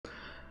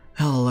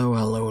Hello,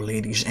 hello,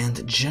 ladies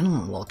and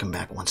gentlemen. Welcome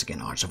back once again,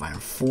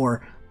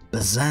 HOI4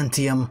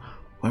 Byzantium,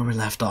 where we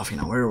left off.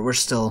 We're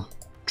still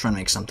trying to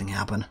make something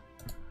happen.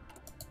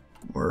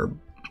 We're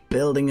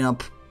building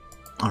up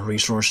our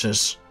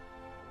resources,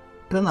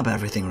 building up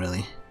everything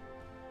really.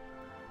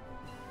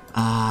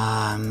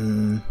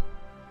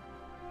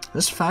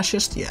 This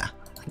fascist, yeah.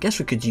 I guess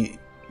we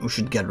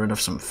should get rid of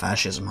some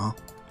fascism, huh?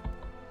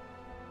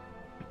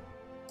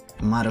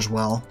 Might as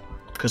well,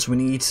 because we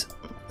need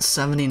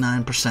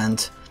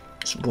 79%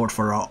 support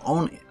for our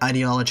own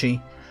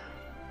ideology,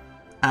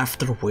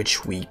 after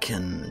which we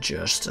can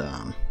just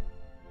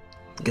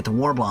get the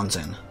war bonds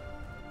in,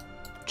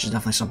 which is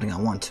definitely something I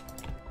want.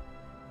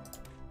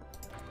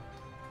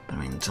 But I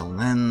mean, until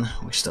then,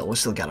 we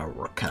still got our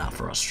work cut out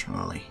for us,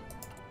 really.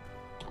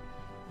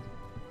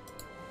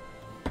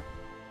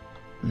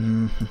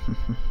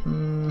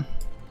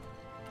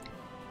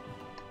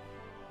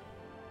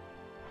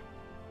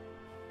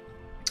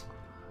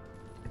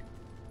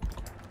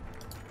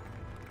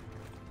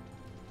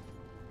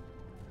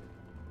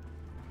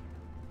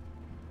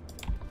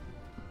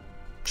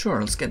 Sure,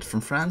 let's get it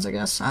from France, I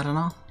guess. I don't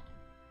know.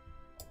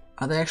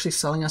 Are they actually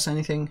selling us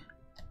anything?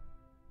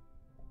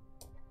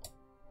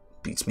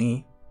 Beats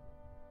me.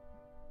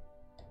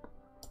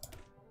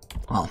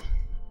 Well,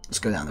 let's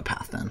go down the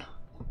path then.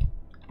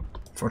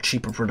 For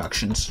cheaper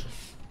productions.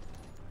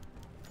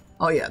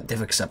 Oh yeah,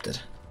 they've accepted.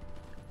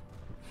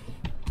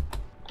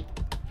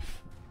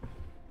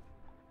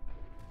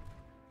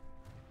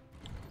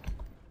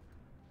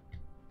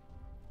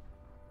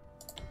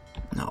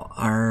 Now,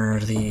 are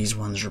these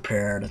ones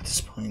repaired at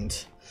this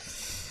point?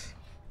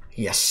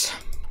 Yes.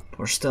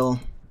 We're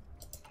still...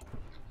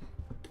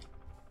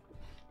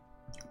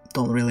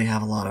 don't really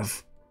have a lot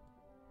of...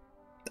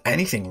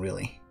 anything,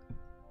 really.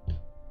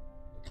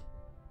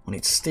 We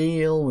need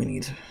steel, we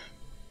need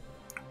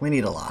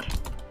a lot.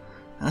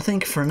 And I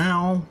think for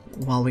now,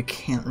 while we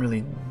can't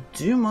really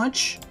do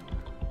much,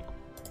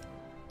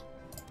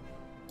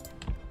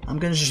 I'm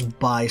gonna just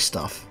buy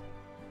stuff.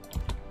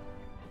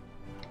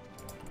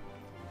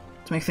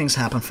 To make things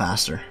happen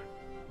faster.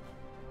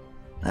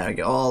 There we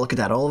go. Oh, look at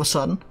that. All of a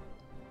sudden,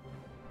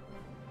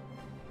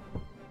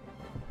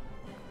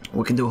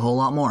 we can do a whole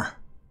lot more.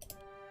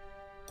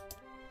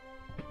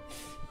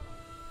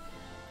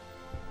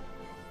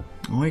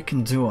 We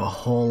can do a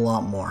whole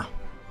lot more.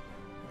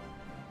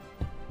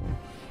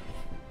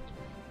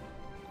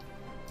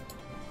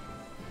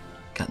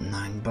 Got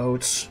 9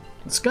 boats.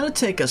 It's gonna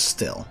take us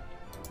still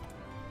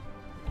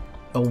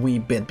a wee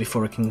bit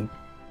before we can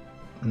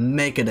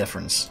make a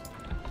difference.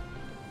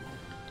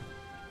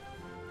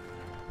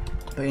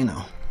 But you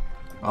know.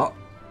 Oh.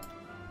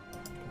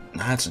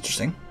 That's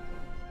interesting.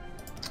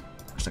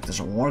 Looks like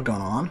there's a war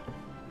going on.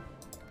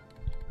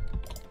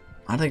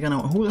 Are they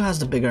gonna... who has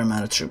the bigger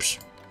amount of troops?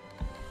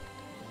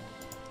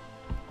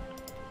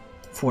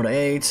 4 to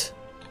 8.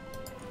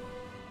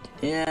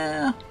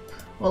 Yeah.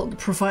 Well,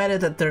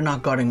 provided that they're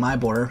not guarding my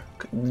border.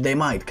 They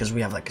might, because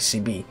we have like a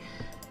CB.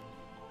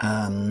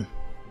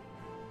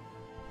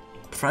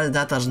 Provided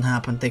that doesn't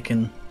happen, they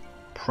can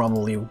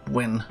probably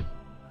win.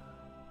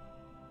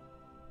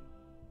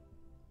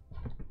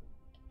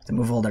 They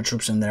move all their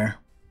troops in there.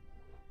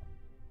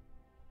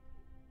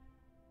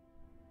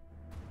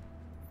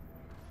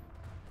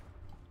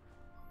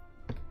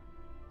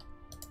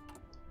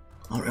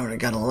 Oh, we already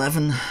got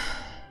 11.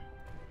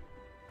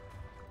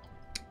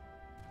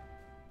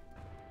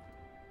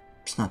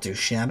 It's not too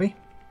shabby.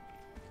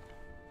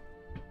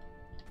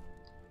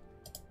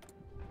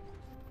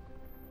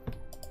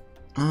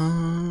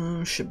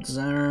 Ship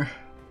designer.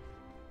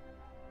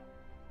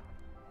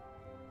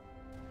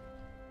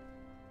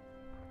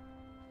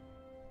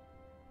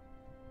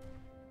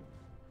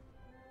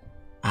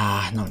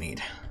 No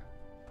need.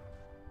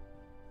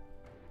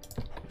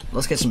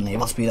 Let's get some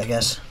naval speed, I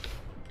guess.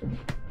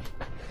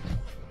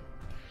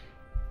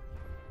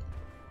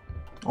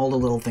 All the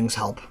little things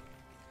help.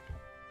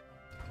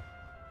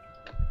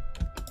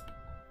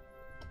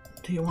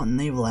 Do you want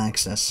naval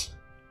access?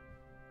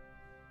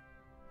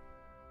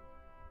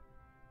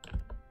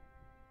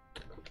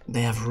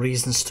 They have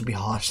reasons to be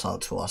hostile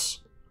to us.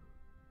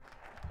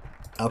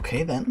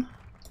 Okay then.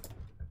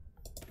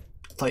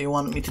 Thought you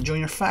wanted me to join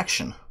your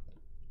faction.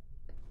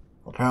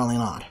 Well, apparently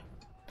not.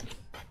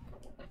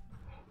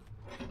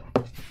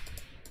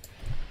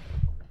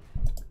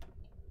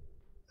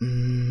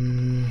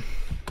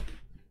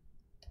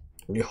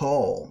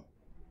 Yo.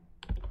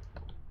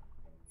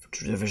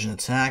 Infantry division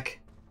attack.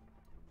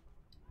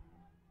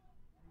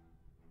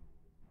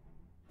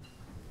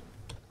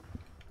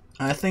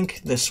 I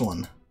think this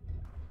one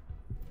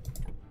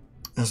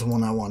is the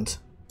one I want.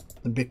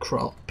 The big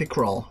crawl,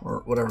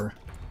 or whatever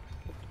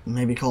it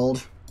may be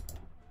called.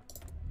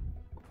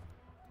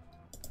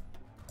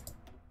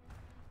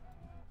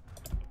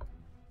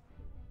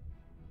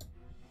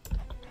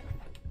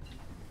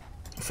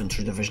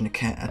 Infantry division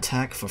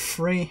attack for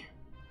free.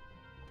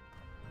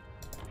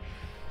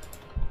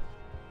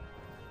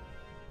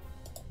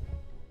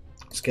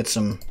 Let's get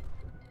some...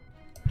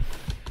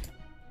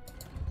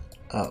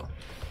 oh.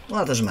 Well,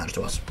 that doesn't matter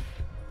to us.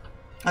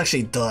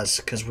 Actually, it does,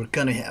 because we're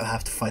gonna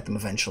have to fight them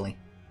eventually.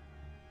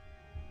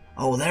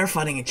 Oh, they're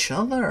fighting each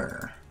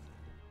other.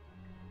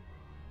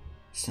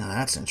 So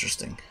that's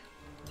interesting.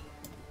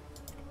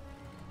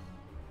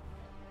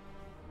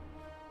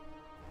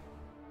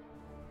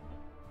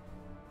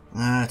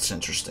 That's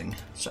interesting.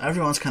 So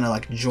everyone's kind of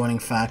like joining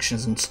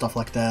factions and stuff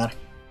like that.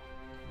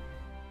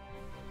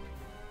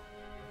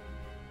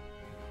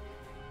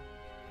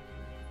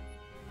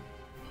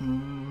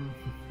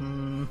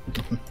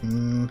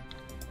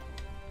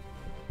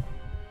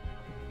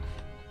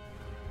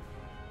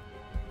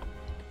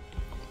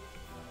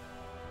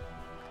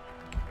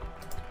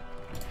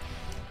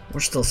 We're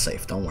still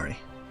safe, don't worry.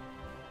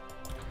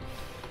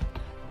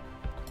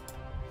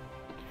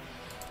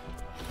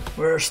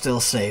 We're still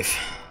safe.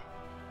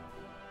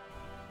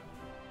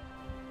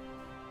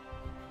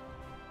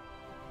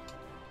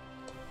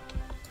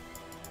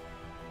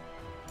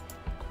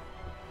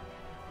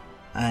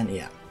 And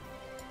yeah,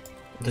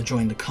 to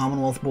join the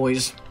Commonwealth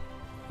boys.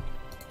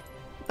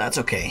 That's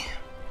okay.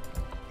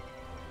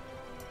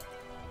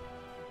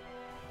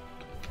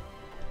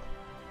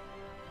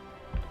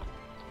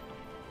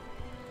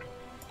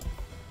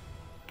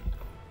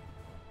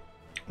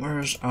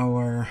 Where's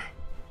our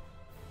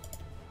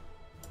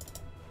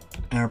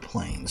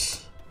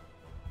airplanes?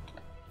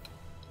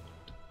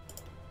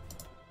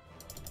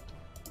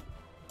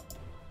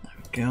 There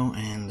we go,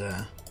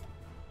 and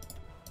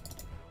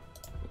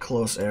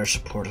close air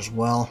support as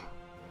well.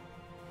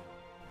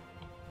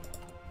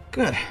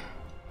 Good.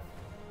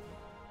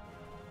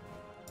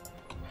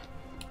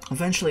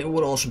 Eventually, it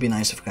would also be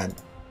nice if we had,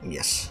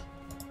 yes,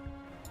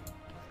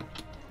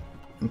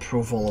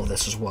 improve all of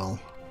this as well.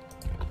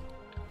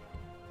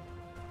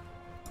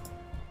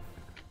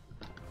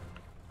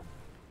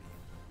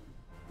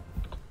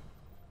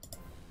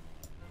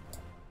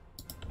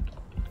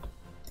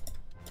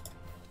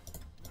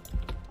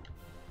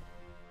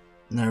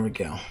 There we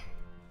go.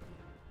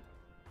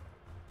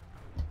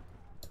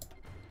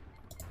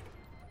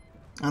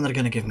 And they're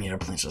gonna give me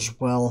airplanes as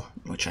well,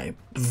 which I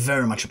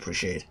very much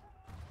appreciate.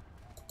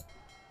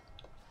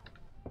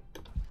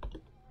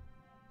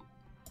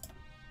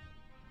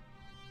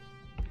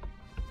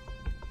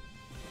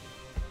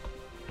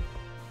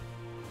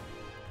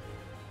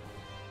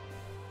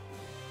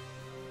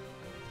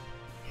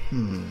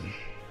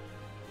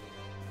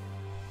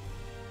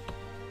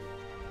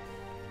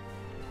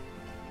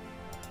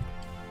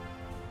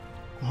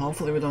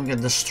 Hopefully we don't get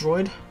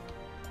destroyed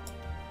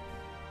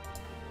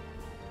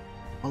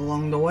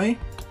along the way.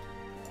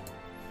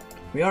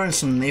 We are in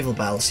some naval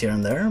battles here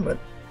and there, but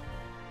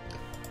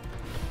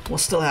we'll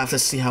still have to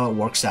see how it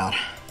works out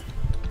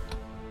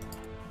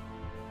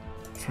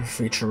for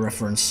future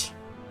reference.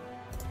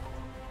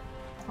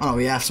 Oh no,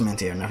 we have some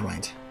anti-air, never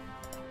mind.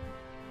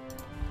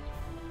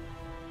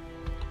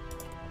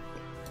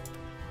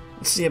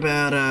 Let's see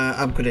about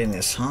upgrading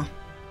this, huh?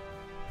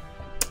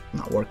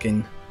 Not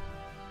working.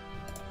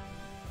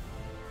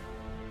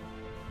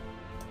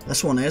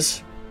 This one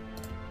is.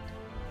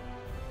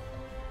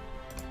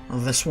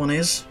 This one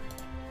is.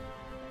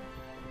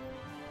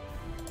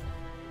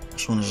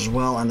 This one is as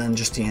well, and then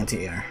just the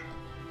anti-air.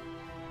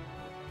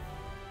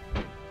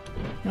 You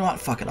know what?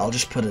 Fuck it, I'll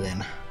just put it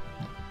in.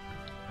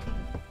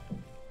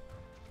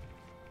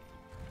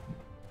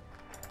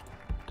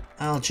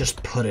 I'll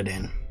just put it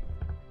in.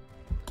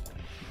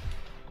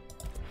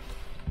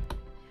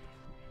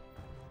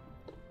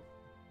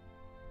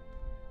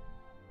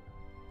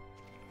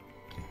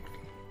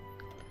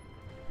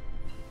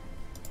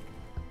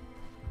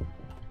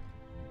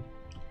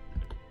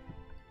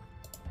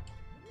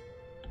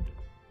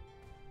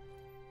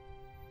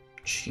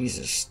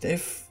 Jesus,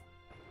 they've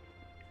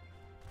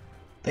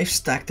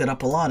stacked it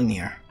up a lot in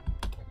here.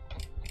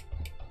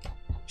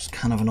 It's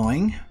kind of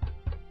annoying.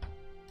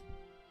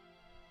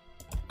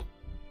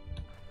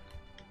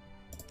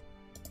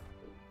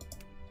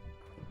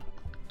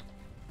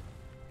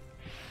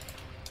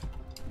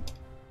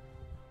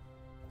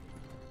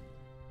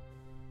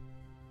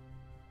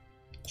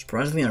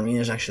 Surprisingly,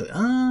 Armenia is actually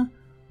kind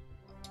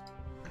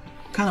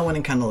of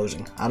winning, kind of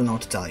losing. I don't know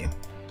what to tell you.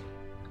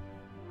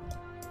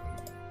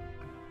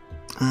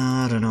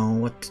 I don't know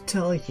what to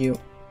tell you.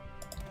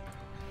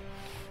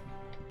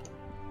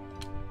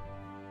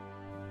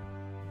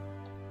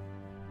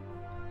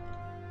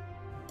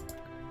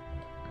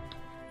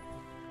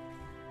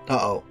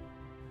 Uh-oh.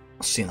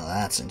 See, now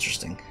that's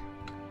interesting.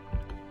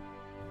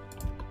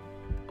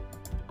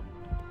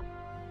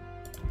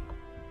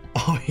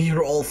 Oh,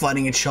 you're all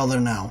fighting each other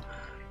now.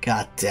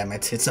 God damn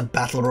it, it's a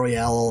battle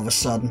royale all of a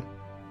sudden.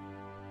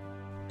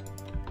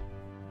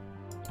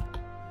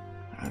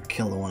 I'll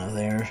kill the one of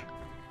their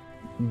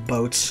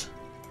boats.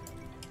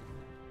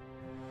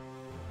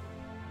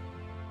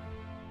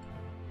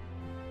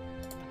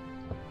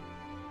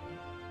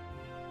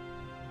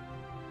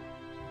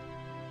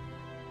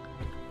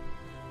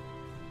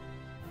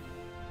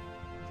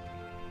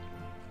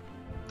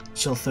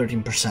 Still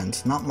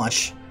 13%, not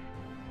much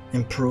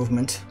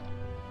improvement.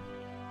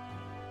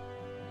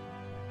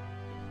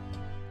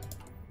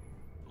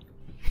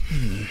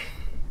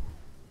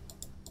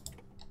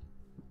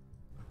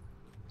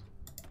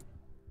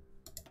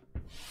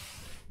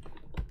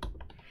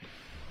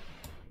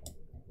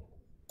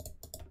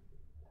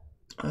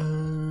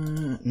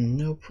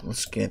 Nope.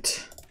 Let's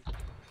get...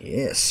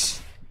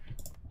 Yes.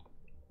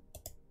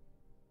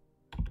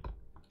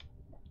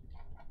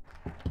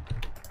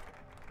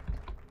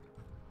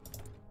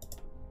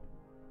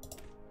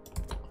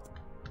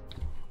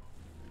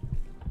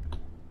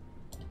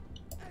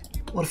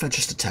 What if I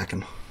just attack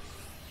him?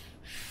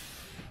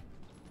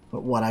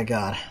 But what I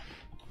got?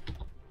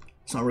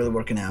 It's not really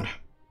working out.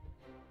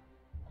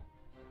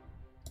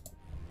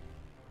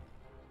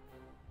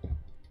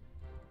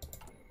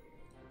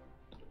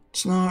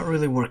 It's not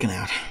really working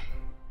out.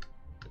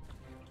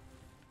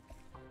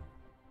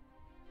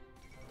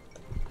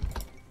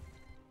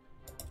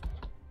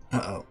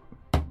 Uh-oh.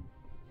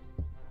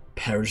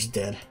 Paris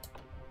dead.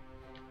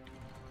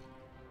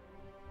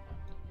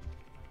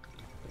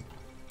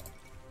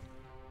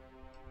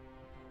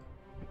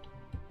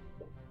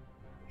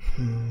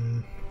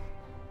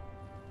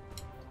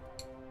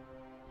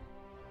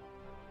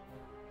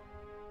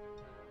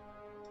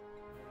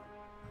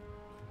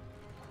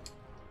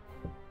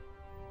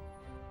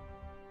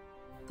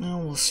 Now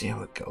we'll see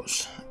how it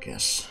goes, I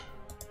guess.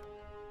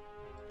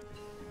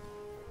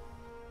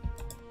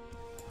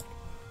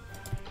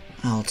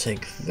 I'll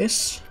take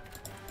this.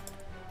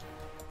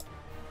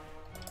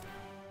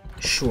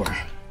 Sure.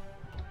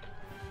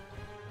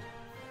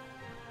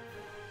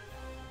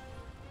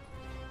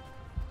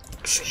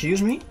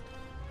 Excuse me?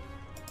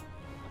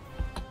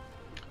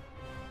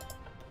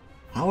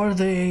 How are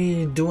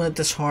they doing it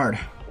this hard?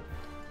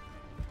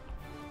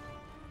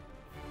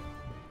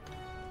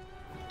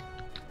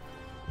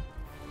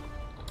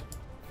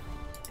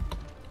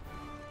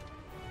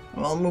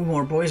 Well, I'll move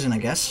more boys in, I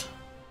guess.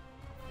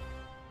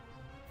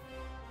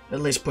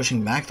 At least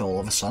pushing back though, all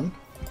of a sudden.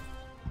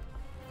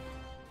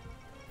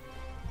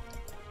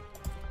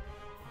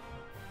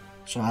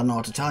 So I don't know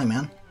what to tell you,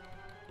 man.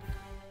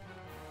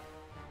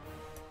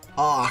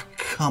 Aw, oh,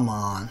 come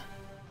on.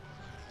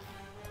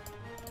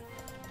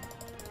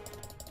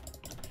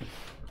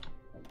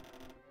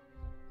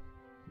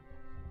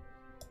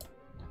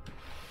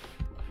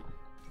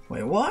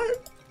 Wait,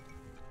 what?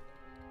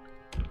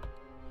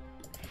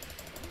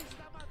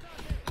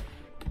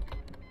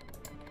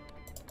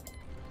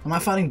 Am I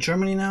fighting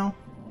Germany now?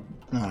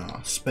 No,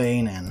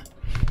 Spain and...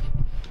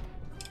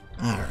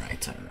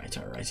 Alright.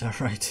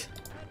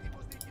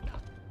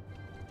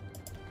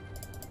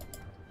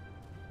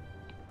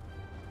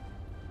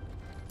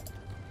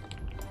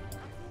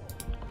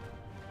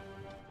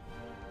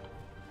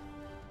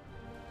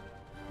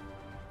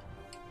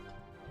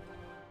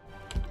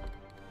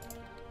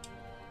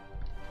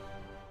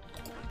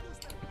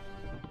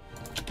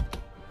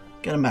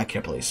 Get him back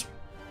here, please.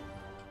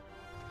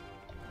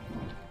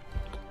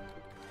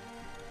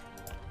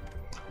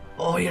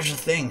 Oh, here's the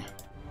thing.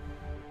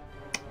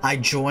 I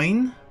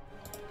join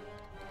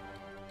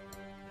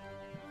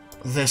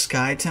this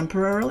guy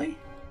temporarily.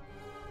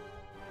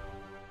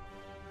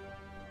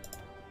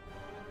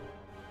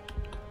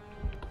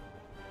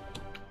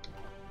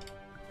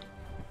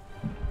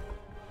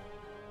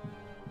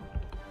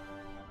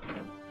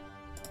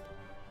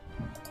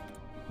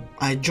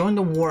 I joined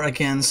the war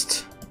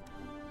against...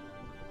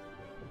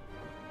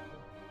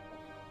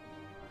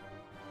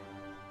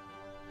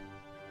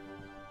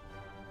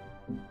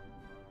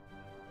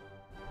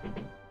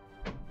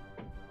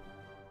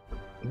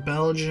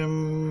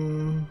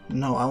 Belgium...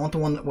 No, I want the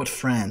one with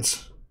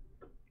France.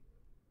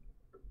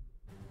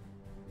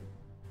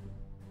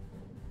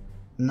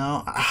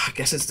 No, I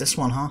guess it's this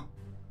one, huh?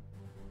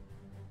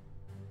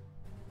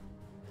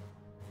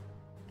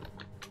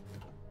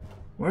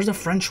 Where's the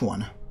French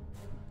one?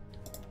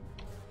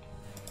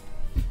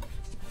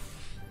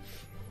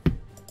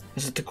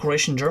 Is it the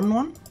Croatian-German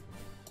one?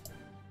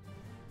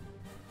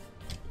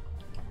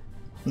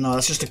 No,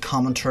 that's just a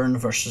common turn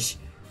versus...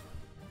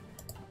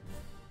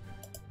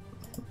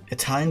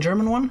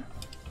 Italian-German one?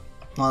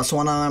 No, that's the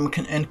one I'm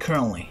in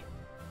currently.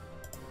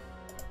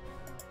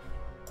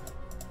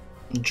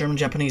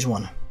 German-Japanese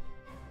one.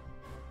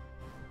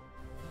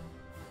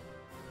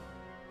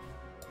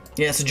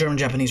 Yeah, it's a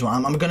German-Japanese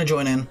one. I'm gonna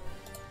join in.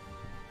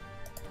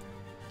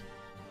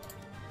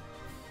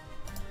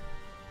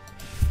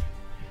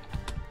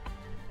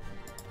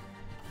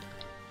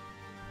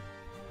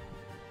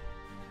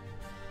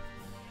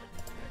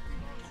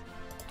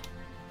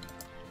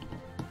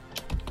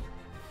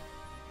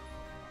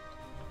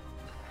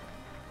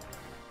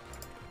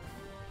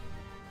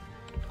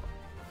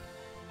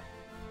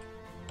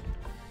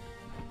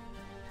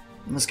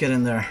 Let's get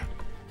in there.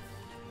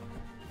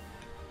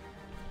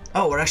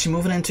 Oh, we're actually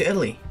moving into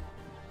Italy.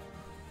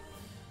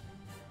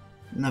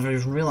 Never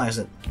even realized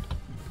it.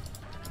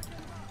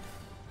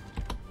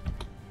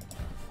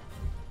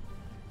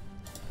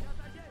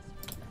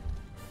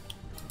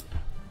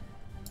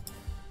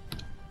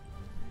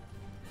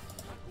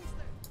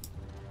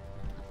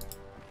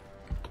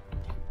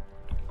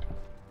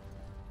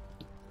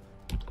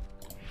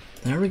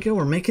 There we go,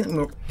 we're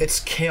making... It's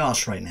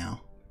chaos right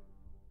now.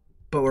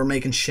 But we're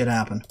making shit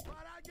happen.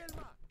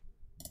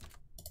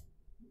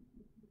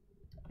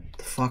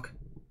 The fuck?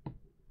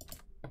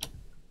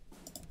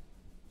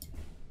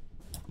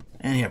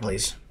 And here,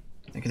 please.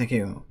 Thank you, thank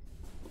you.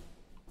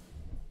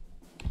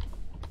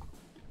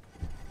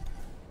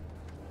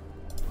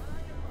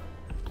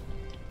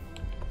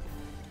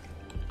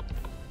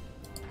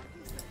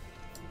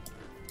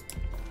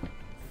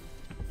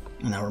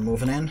 And now we're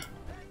moving in.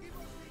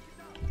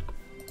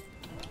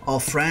 Oh,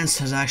 France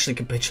has actually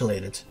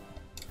capitulated.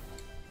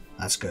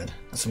 That's good.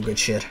 That's some good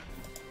shit.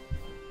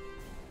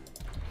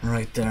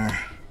 Right there.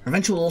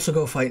 Eventually we'll also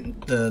go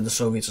fight the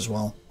Soviets as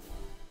well.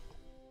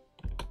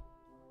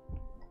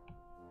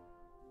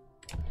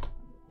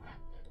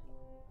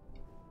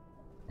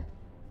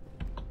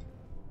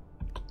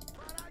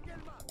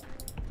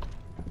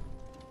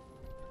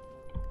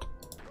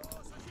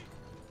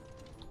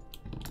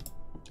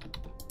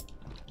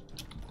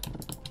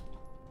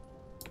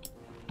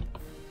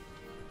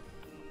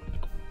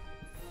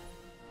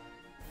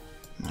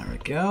 There we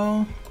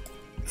go.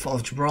 Fall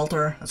of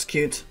Gibraltar. That's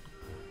cute.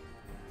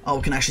 Oh,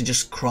 we can actually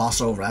just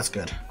cross over. That's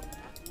good.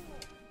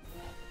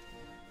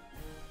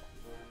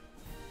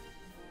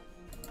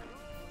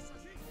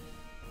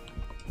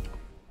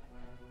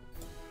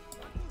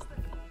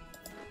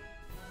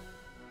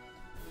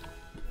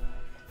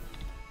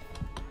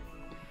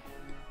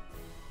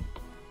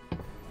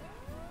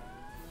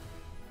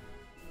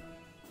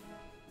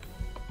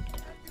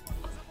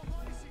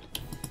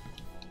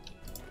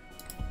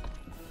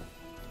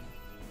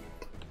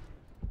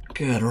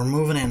 Good, we're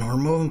moving in. We're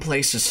moving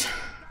places.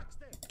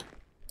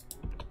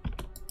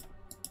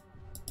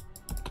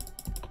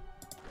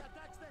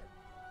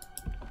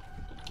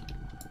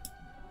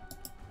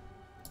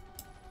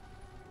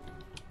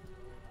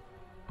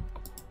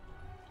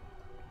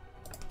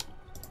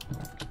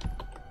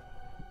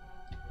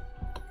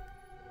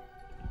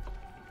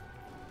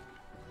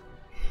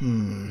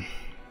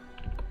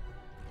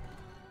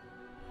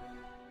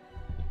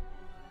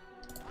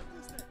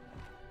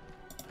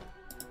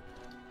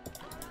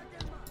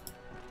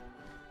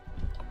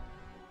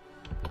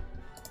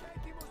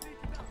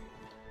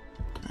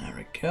 There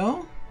we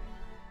go.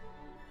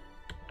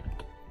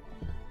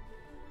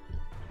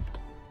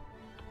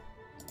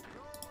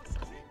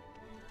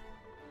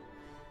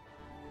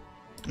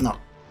 No,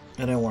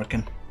 it ain't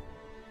working.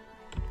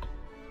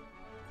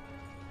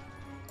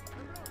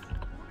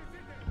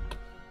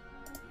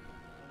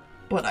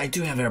 But I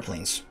do have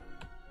airplanes.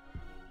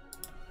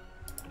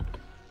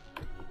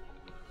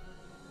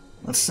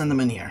 Let's send them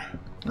in here,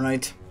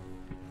 right?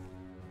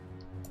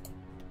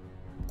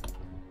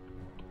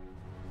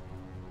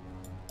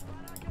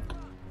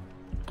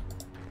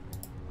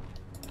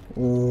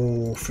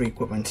 Oh, free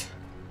equipment.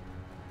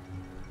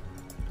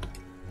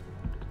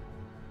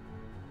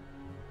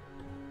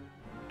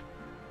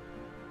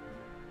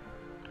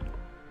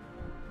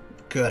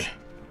 Good.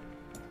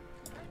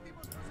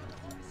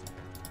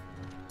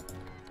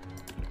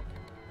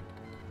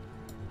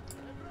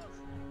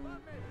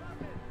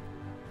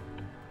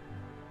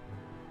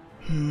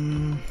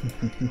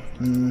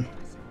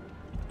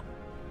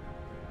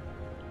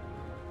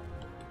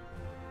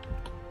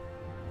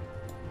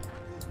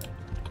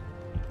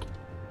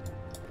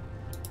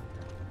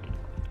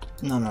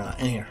 No,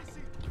 in here.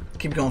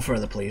 Keep going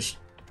further, please.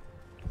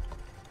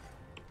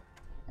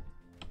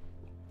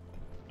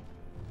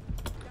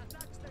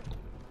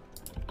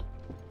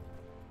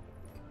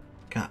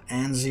 Got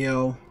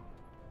Anzio.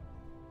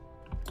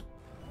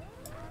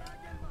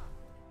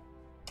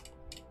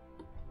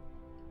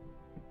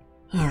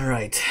 All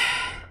right.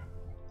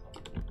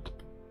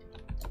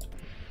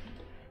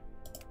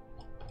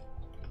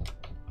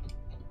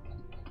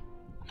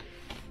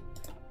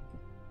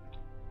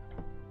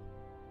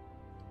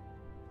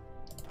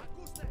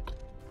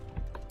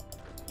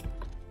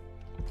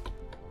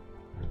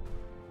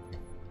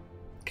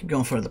 Keep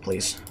going further,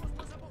 please.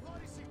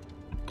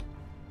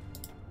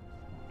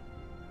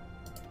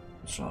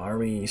 So are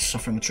we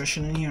suffering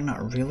attrition in here?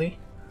 Not really.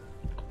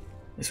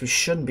 At least we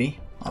should be.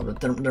 Oh, but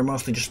they're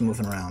mostly just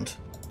moving around.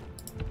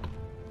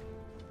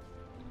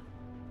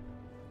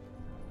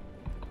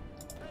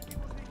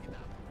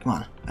 Come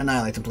on,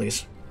 annihilate them,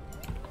 please.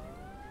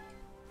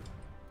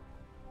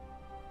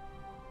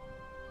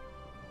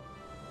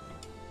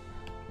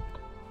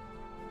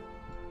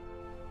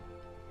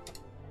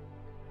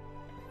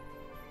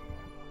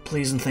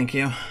 Please and thank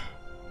you.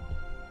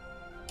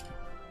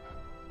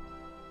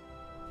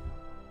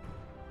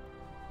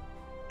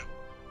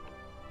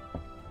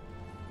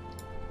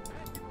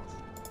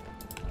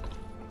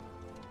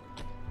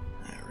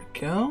 There we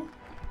go.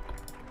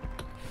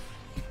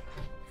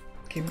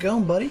 Keep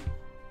going, buddy.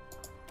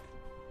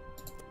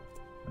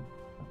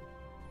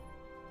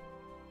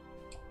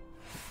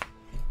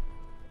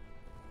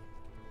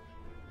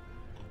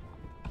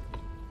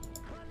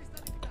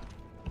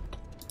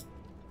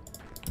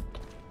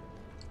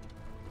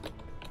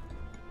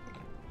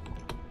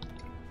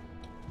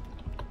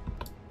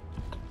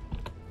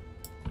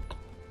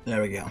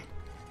 There we go.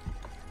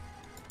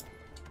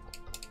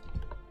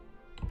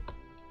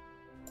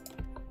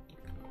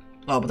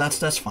 Oh, but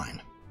that's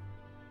fine.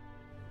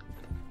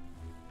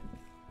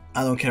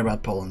 I don't care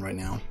about Poland right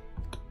now.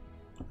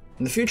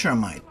 In the future I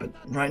might, but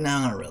right now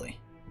not really.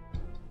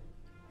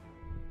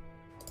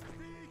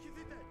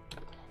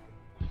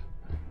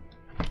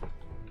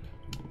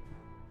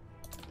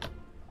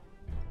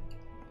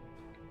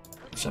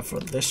 Except for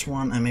this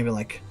one, and maybe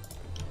like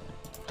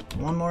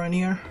one more in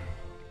here.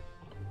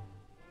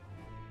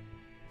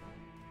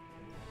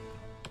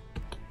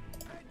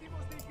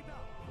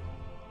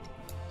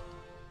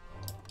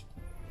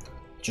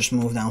 just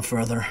move down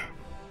further.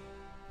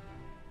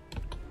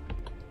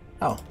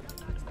 Oh.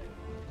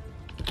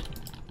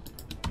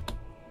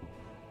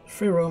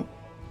 Free room.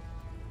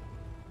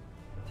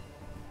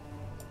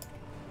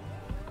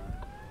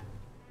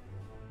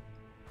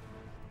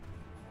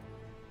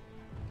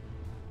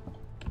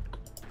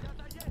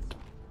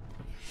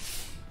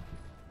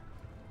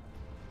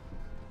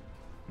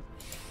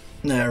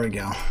 There we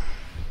go.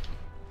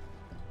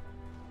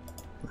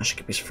 I should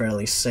keep this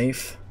fairly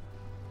safe.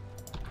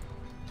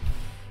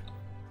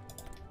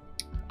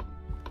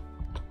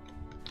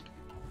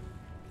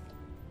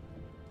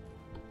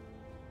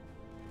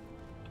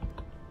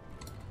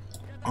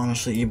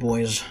 Honestly, you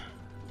boys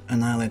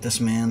annihilate this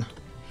man.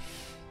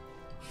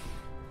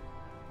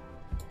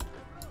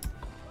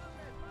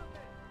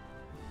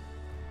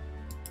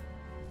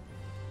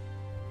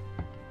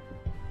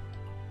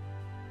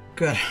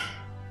 Good.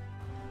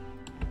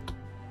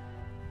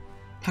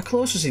 How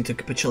close is he to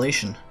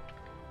capitulation?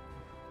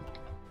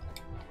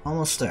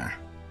 Almost there.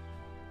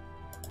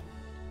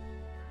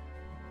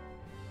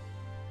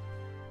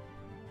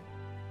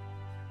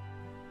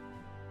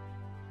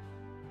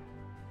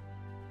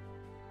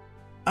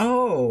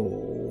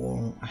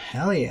 Oh,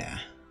 hell yeah.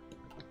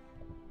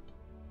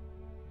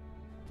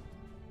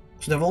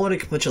 So they've already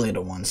capitulated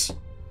once.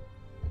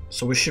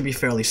 So we should be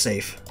fairly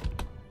safe.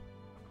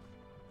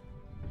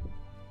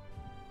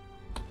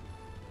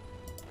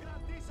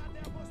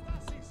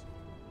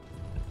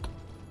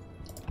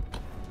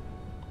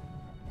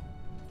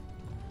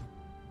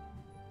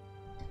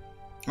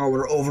 Oh,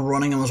 we're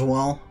overrunning them as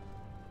well.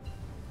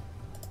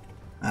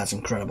 That's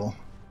incredible.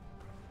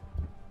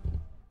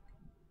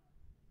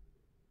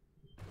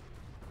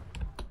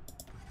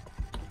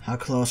 How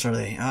close are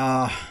they?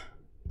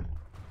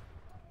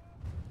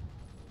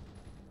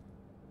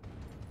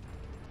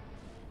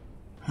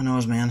 Who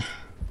knows, man?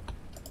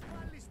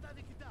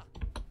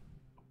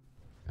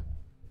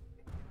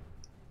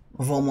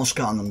 We've almost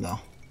gotten them, though.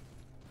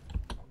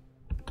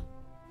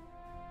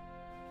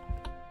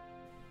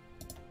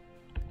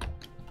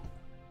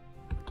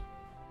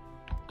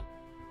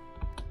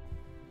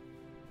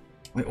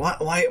 Wait, what?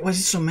 Why was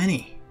it so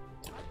many?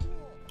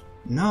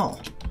 No.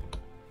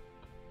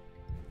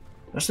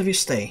 The rest of you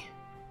stay.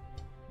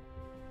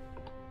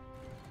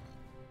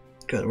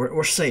 Good,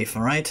 we're safe,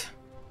 alright?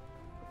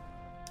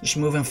 Just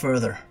moving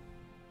further.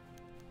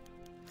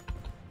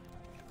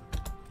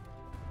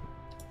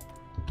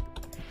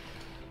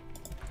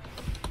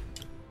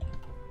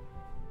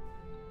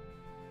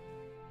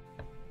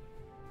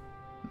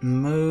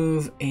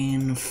 Move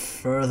in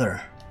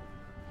further.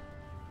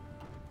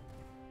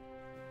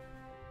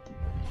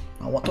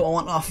 Now, what do I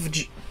want off of?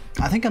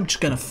 I think I'm just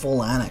gonna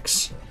full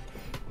annex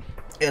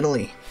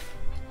Italy,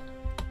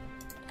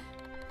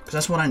 because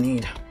that's what I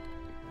need.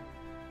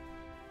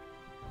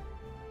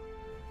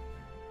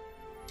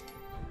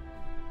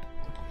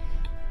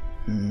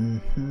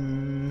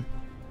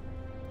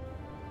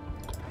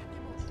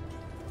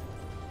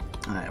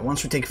 Alright,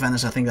 once we take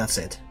Venice, I think that's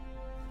it.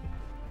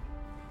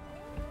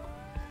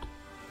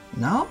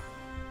 No?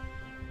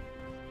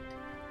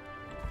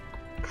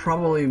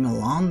 Probably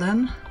Milan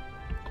then?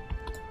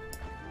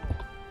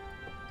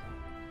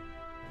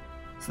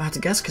 If I had to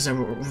guess, because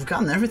we've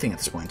gotten everything at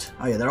this point.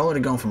 Oh yeah, they're already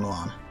going for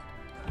Milan.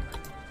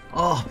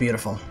 Oh,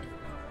 beautiful.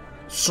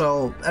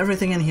 So,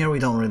 everything in here we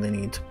don't really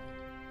need.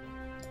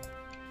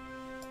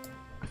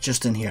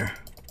 Just in here.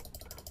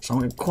 So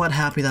I'm quite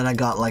happy that I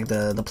got like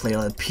the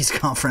player peace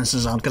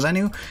conferences on, because I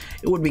knew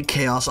it would be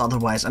chaos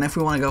otherwise. And if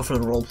we want to go for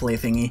the roleplay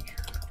thingy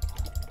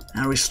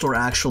and restore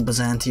actual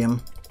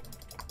Byzantium,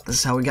 this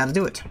is how we got to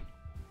do it.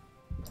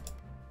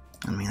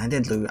 I mean, I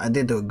did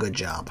do a good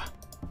job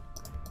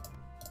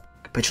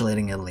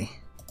capitulating Italy.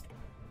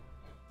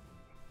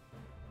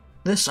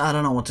 This, I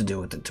don't know what to do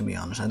with it, to be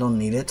honest. I don't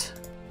need it.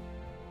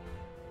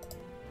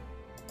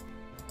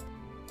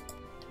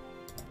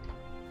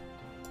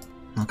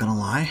 Not gonna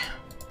lie.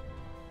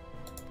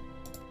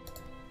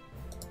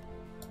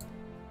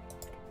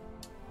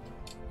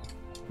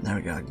 There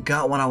we go.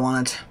 Got what I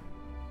wanted.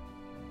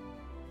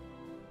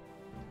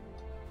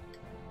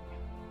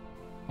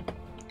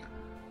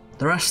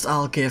 The rest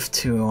I'll give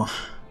to...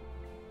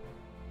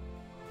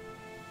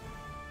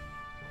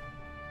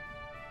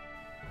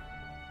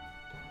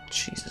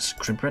 Jesus,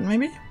 Great Britain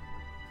maybe?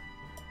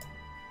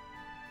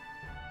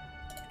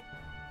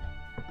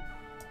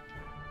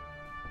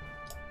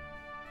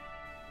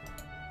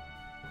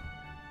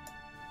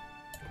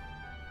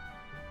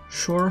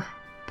 Sure.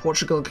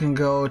 Portugal can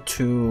go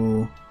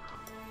to...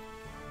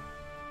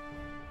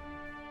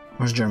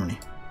 Where's Germany?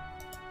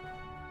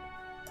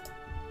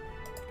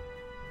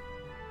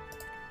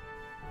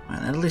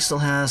 And Italy still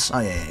has... Oh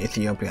yeah,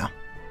 Ethiopia.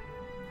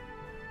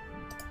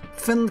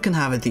 Finland can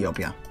have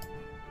Ethiopia.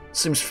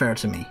 Seems fair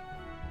to me.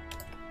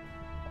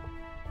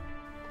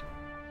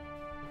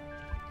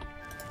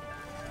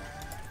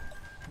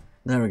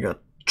 There we go.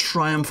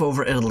 Triumph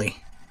over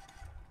Italy.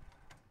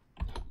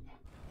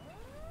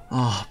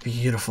 Oh,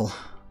 beautiful.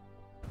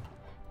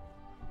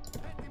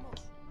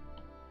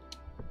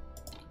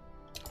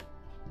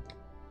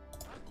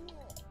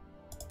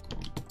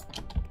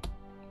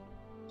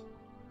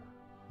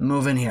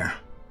 move in here.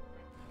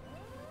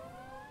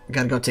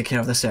 Gotta go take care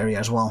of this area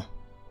as well.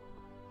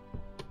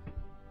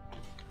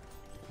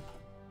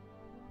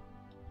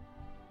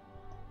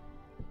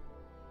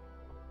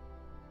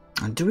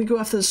 And do we go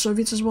after the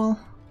Soviets as well?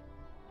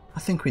 I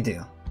think we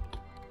do.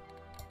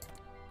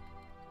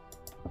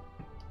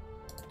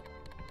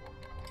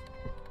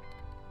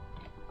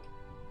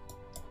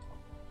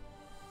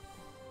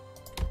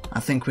 I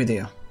think we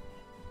do.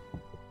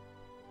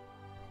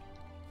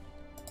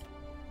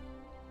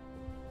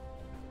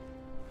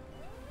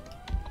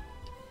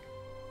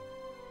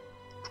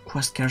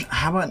 Quest carriers.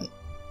 How about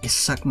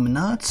Isak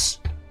nuts?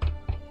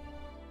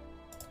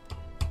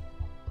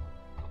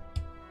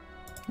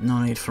 No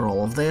need for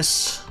all of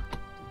this.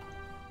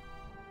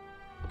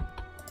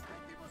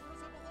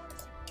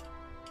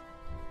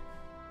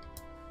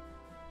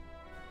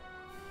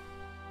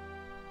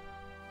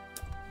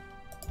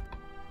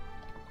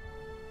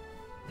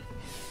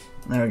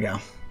 There we go.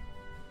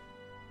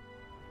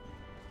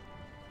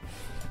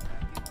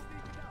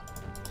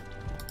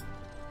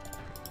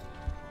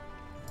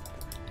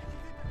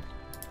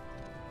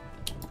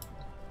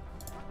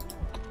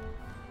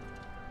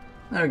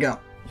 There we go.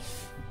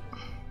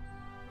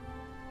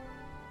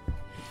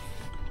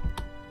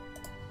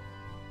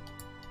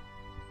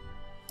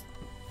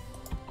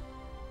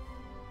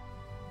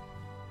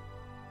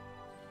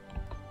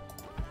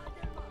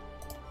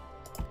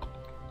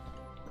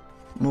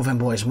 Move in,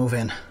 boys, move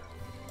in.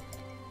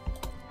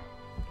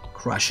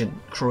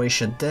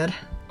 Croatia dead.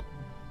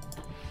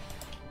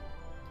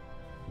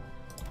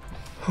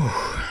 Whew.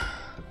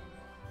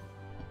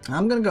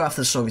 I'm gonna go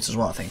after the Soviets as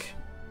well, I think.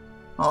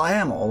 Oh, I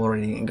am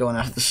already going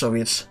after the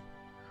Soviets.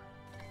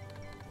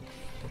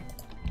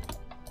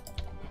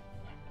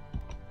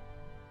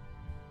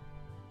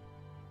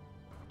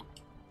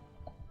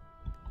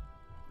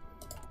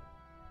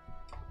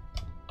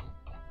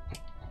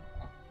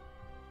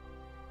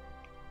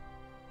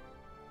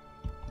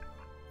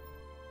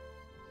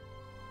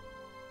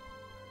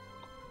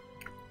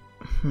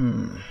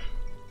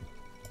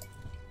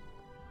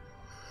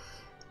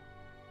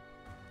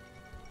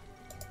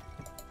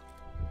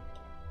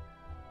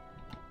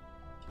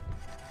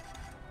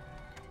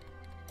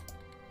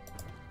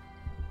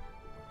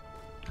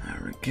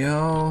 There we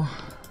go.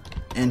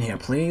 In here,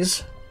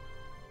 please.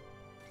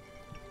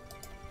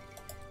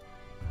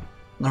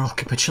 They're all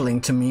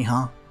capitulating to me,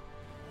 huh?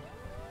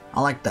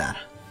 I like that.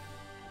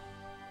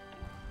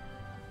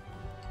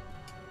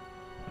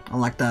 I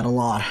like that a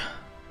lot.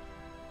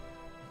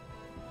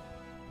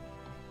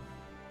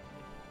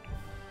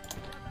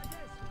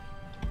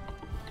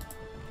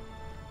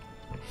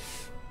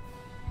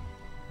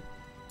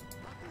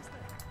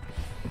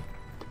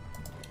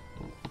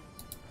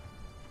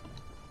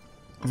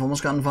 I've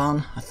almost gotten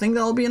Von. I think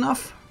that'll be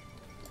enough.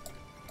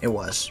 It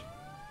was.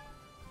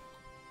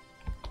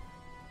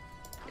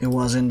 It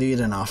was indeed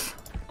enough.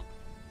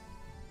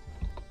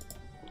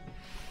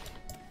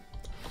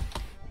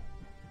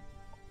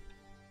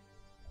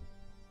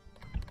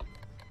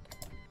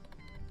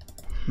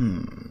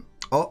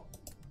 Oh,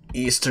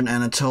 Eastern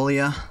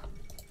Anatolia.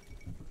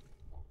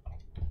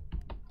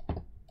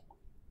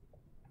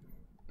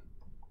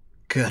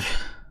 Good.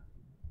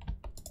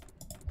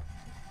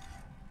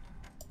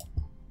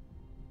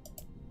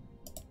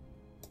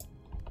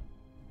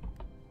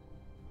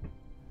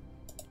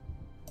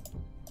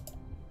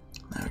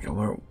 There we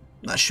go.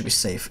 That should be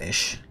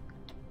safe-ish.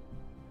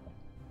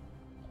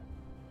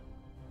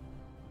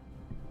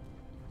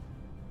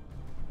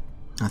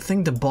 I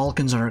think the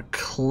Balkans are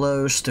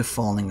close to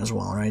falling as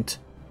well, right?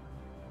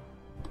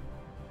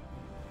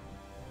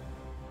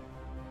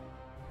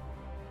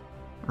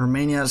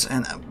 Romania's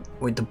and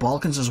wait, the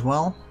Balkans as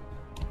well?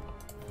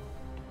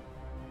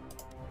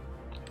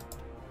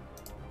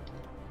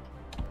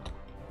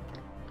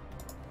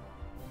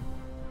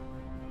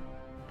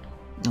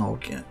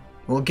 Okay.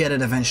 We'll get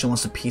it eventually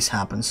once the peace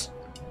happens.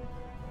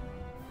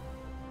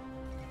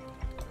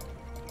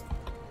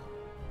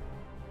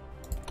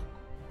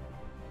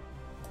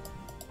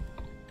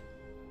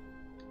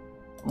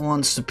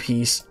 Once the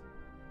peace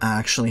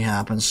actually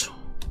happens.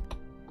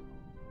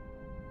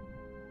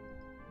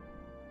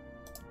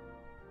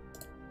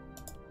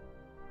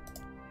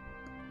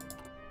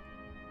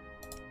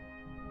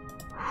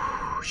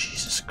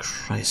 Jesus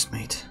Christ,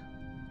 mate.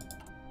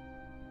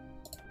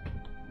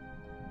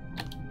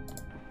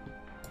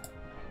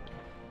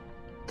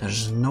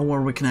 There's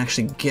nowhere we can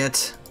actually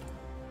get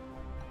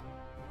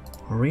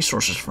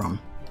resources from.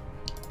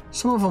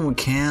 Some of them we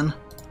can.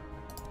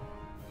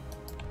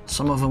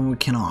 Some of them we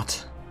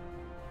cannot.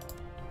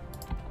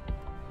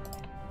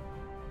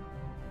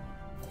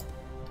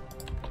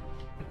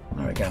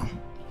 There we go.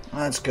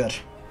 That's good.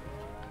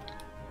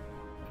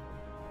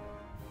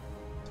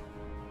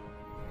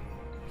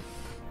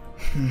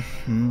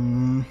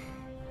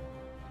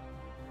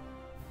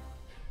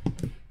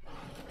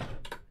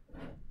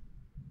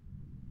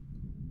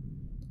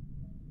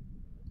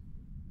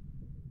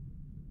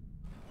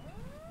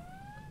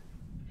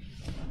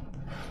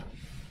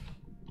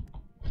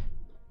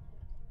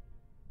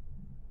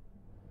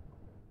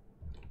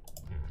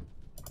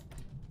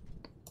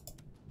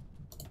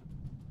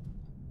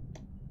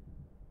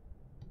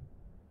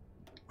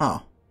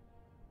 Oh.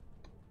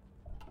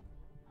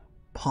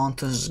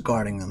 Pontus is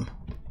guarding them.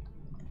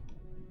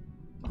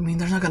 I mean,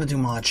 they're not gonna do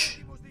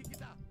much.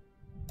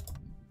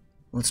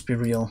 Let's be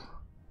real.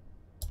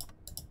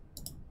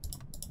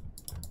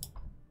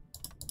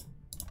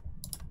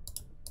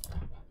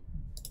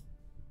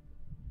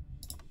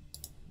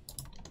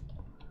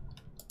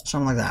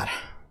 Something like that.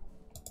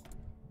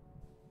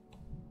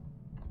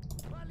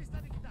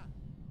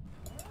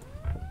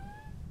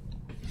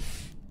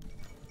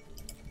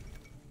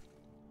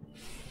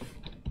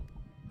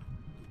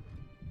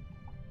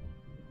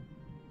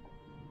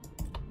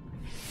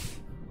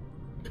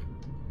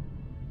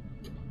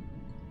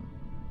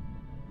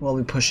 We'll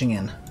be pushing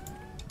in.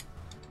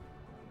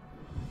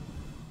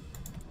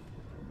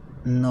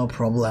 No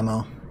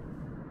problemo.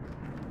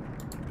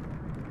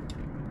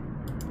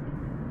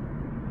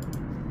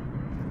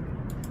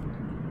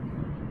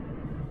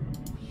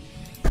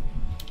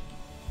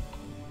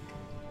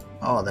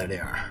 Oh, there they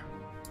are.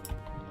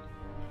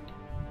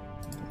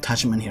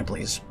 Touch them in here,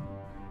 please.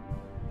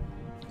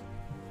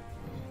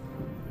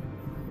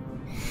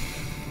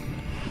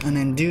 And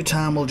in due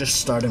time, we'll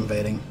just start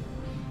invading.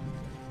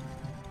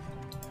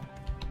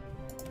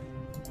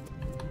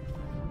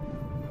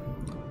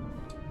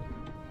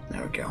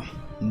 There we go.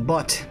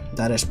 But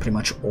that is pretty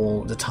much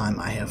all the time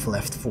I have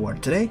left for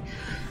today.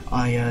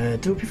 I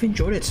do hope you've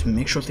enjoyed it.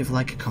 Make sure to leave a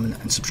like, comment,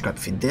 and subscribe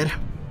if you did.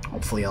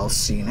 Hopefully I'll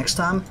see you next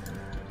time.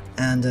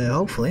 And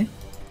hopefully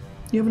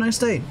you have a nice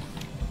day.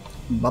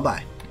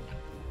 Bye-bye.